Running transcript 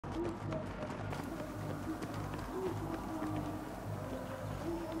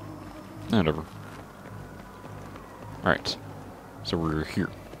Whatever. Alright. So we're here.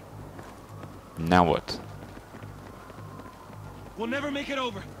 Now what? We'll never make it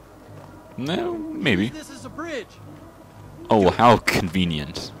over. No, maybe. This is a bridge. Oh, how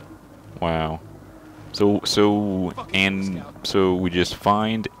convenient. Wow. So we just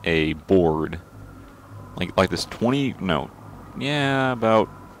find a board. Like this 20, no. Yeah, about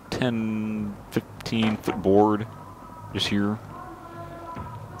 10, 15 foot board. Just here.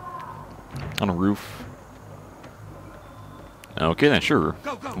 On a roof. Okay then, sure.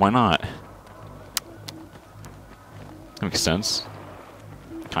 Go, go. Why not? That makes sense.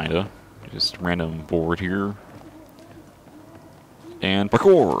 Kinda. Just random board here. And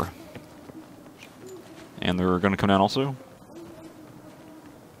parkour! And they're gonna come down also?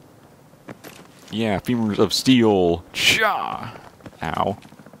 Yeah, femurs of steel! Cha! Ow.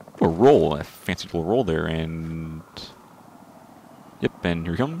 A roll, a fancy little roll there, and... Yep, and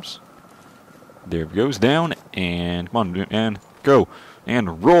here he comes. There he goes, down, and come on, and go!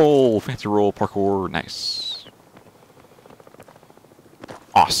 And roll! Fancy roll, parkour, nice.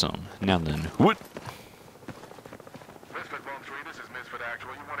 Awesome. Now then, what? Misfit 1-3, this is Misfit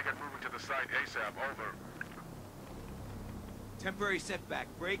Actual. You want to get moving to the site ASAP, over. Temporary setback.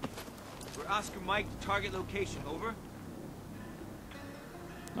 Break. We're Oscar Mike. Target location. Over.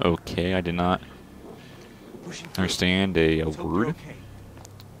 Okay, I did not Pushing through. understand a Let's hope word. you're okay.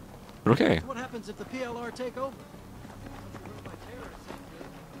 But okay. What happens if the PLR take over?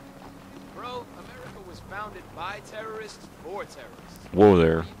 Bro, America was founded by terrorists for terrorists. Whoa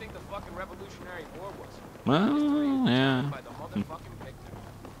there. What do you think the fucking Revolutionary War was? Well, yeah. By the motherfucking victor.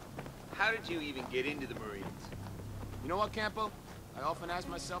 How did you even get into the Marines? You know what, Campo? I often ask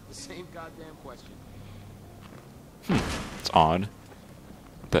myself the same goddamn question. It's odd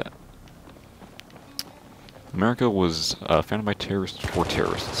that America was founded by terrorists for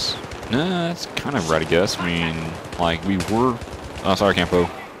terrorists. Nah, that's kind of right, I guess. I mean, like, we were... Oh, sorry, Campo. I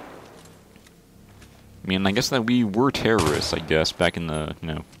mean, I guess that we were terrorists, I guess, back in the,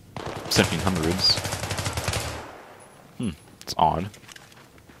 1700s. It's odd.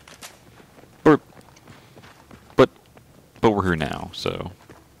 But we're here now, so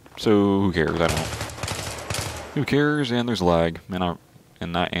who cares? I don't know. Who cares? And there's lag, and I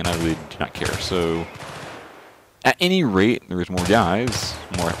really do not care. So, at any rate, there's more guys,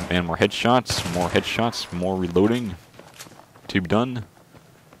 more headshots, more reloading to be done.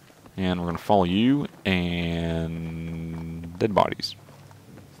 And we're gonna follow you and dead bodies.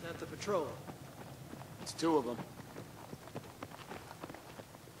 It's not the patrol. It's two of them.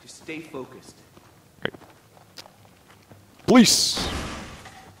 Just stay focused. Right. Police!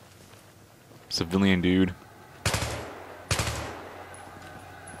 Civilian dude.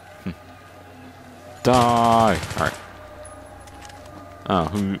 Die! Alright.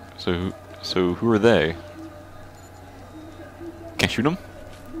 Oh, so who are they? Can't shoot them?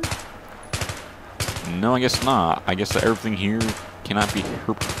 No, I guess not. I guess that everything here cannot be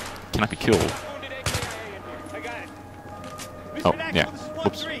killed. Oh, yeah.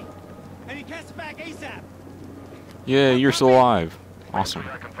 Whoops. Yeah, you're still alive. Awesome.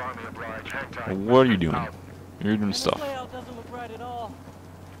 What are you doing? You're doing stuff.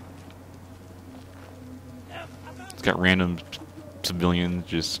 It's got random civilians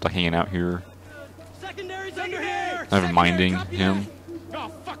just hanging out here. Secondary's under here. Not minding him. Oh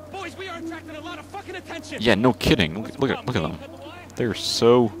fuck, boys, we are attracting a lot of fucking attention. Yeah, no kidding. Look at them. They're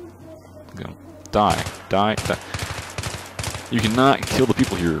so. Look at them. Die. You cannot kill the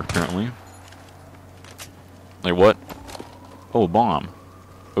people here, apparently. Like what? Oh, bomb.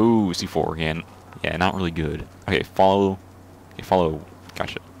 Oh, C4. Yeah, not really good. Okay, follow.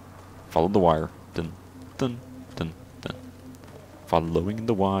 Gotcha. Follow the wire. Dun. Following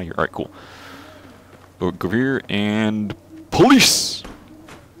the wire. Alright, cool. Go here and police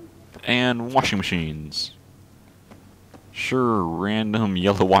and washing machines. Sure, random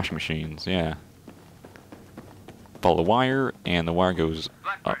yellow washing machines. Yeah. Follow the wire, and the wire goes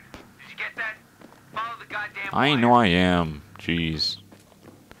up. Did you get that? Follow the goddamn I know I am. Jeez.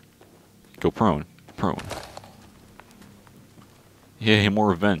 Go prone. Yay,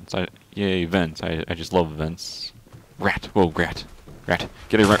 more events. Yay, events. I just love events. Rat. Whoa, rat.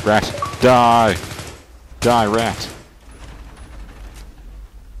 Get it, rat. Die, rat.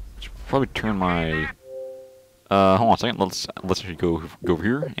 Should probably turn my. Hold on a second. Let's actually go over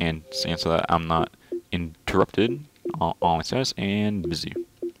here and so that I'm not interrupted on my status and busy.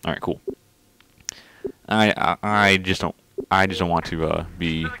 All right, cool. I just don't want to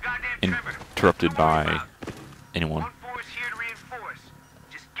be interrupted by anyone.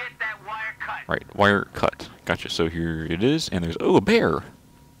 Right, wire cut. Gotcha. So here it is, and there's a bear.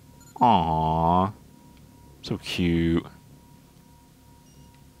 Aww. So cute.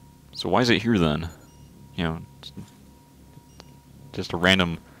 So why is it here then? You know, just a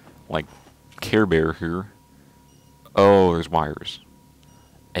random, like, Care Bear here. Oh, there's wires.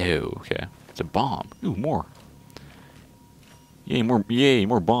 Oh, okay. It's a bomb. Ooh, more. Yay,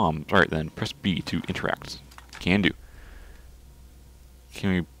 more bombs. Alright then, press B to interact. Can do.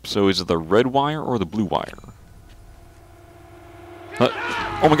 Can we, so is it the red wire or the blue wire?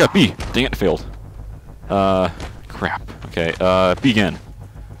 Oh my god, B! Dang it, failed. Crap. Okay, B again.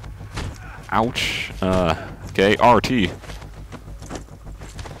 Ouch. Okay, RT.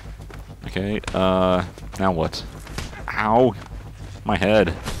 Okay, now what? Ow! My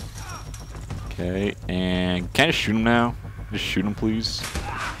head. Okay, and can I just shoot him now? Just shoot him, please.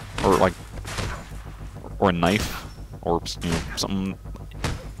 Or like, or a knife, or you know, something,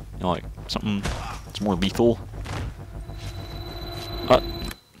 you know, like something that's more lethal.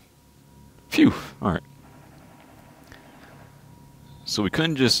 Phew. All right. So we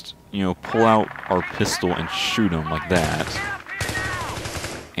couldn't just, you know, pull out our pistol and shoot him like that.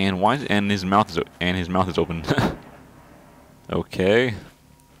 And why? And his mouth is open. Okay,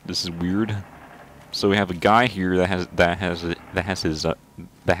 this is weird. So we have a guy here that has his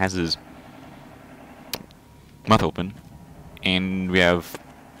mouth open, and we have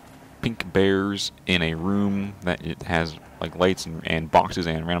pink bears in a room that it has like lights and boxes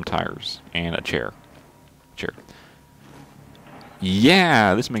and random tires and a chair.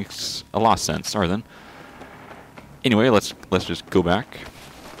 Yeah, this makes a lot of sense. Alright then. Anyway, let's just go back.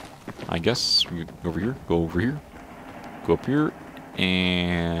 I guess we go over here, go up here,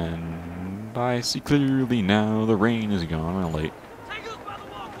 and I see clearly now the rain is gone. I'm late.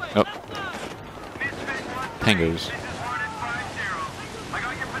 Oh. Tangos.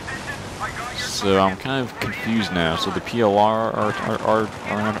 So I'm kind of confused now. So the PLR are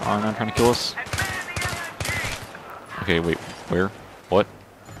not trying to kill us? Okay, wait, where? What?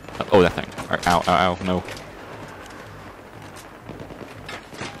 Oh, that thing. Alright, ow, no.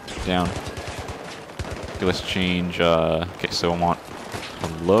 Down. Okay, let's change, okay, so I want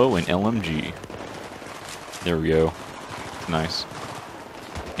hello and LMG. There we go. Nice.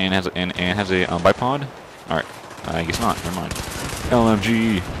 And has a bipod? Alright. I guess not. Never mind.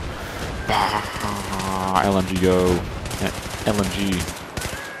 LMG. LMG go. LMG.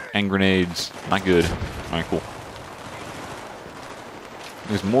 And grenades. Not good. Alright, cool.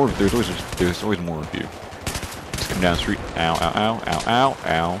 There's more. There's always more of you. Just come down the street.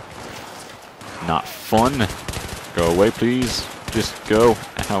 Ow. Not fun. Go away, please. Just go.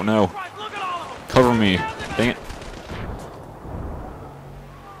 Oh no. Cover me. Dang it.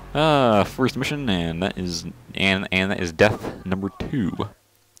 First mission, and that is death number 2.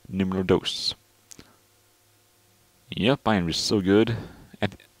 Numero dos. Yep, I am just so good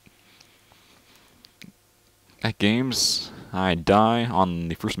at games. I die on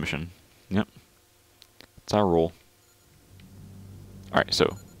the first mission. Yep. That's our roll. Alright,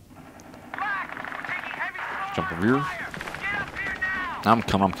 so jump over here. I'm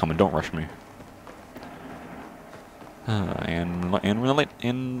coming. Don't rush me. And we're late.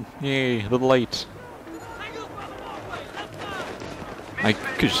 And yay, the light. I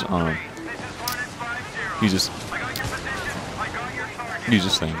could just use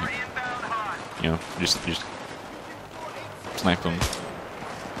this thing. You know, just snipe them.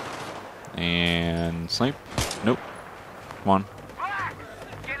 And snipe. Nope. Come on.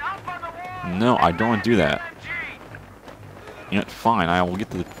 No, I don't want to do that. You know, fine, I will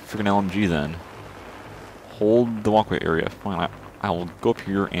get the freaking LMG then. Hold the walkway area. Fine, I will go up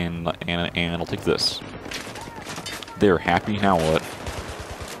here and I'll take this. They're happy. Now what?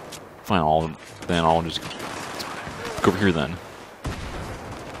 Fine, I'll just go over here then.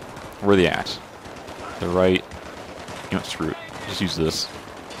 Where are they at? They're right. You know, screw it. Just use this.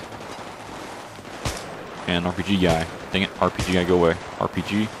 And RPG guy. Dang it, RPG guy, go away.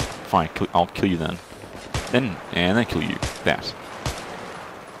 RPG. Fine, I'll kill you then. Then kill you. That.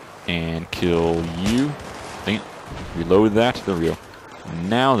 And kill you. Dang it. Reload that. There we go.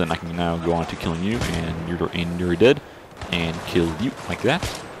 Now then, I can now go on to killing you, and you're dead. And kill you like that.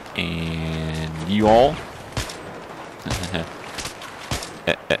 And you all.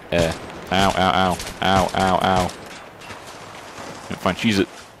 Ow. Fine, cheese it.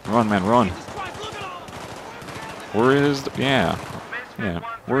 Run, man, run. Where is the... Yeah.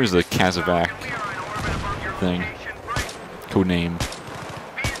 Where is the Kazovac thing? Codename.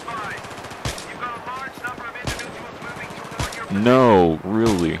 No,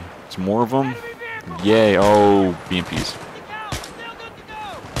 really. It's more of them? Yay. Oh, BMPs.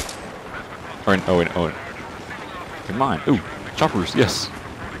 Oh, wait. Come on. Ooh, choppers, yes.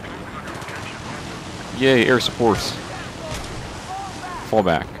 Yay, air supports. Fall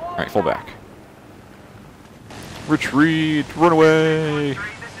back. Alright, fall back. Retreat! Run away! This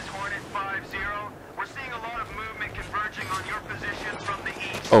is Hornet 5-0. We're seeing a lot of movement converging on your position from the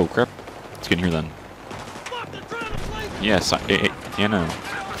east. Oh, crap. Let's get in here then. Yes, yeah, no.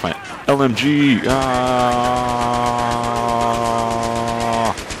 Fine. LMG! Ah!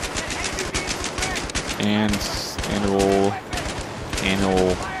 And annual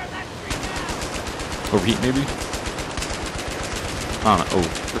overheat maybe? I don't know.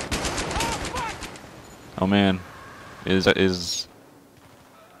 Oh man. Is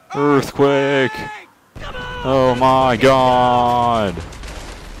earthquake! Oh my god!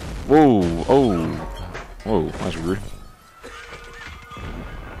 Whoa! Oh! Whoa! That's rude.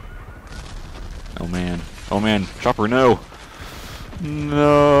 Oh man! Oh man! Chopper, no! No!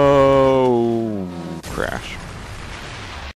 Crash.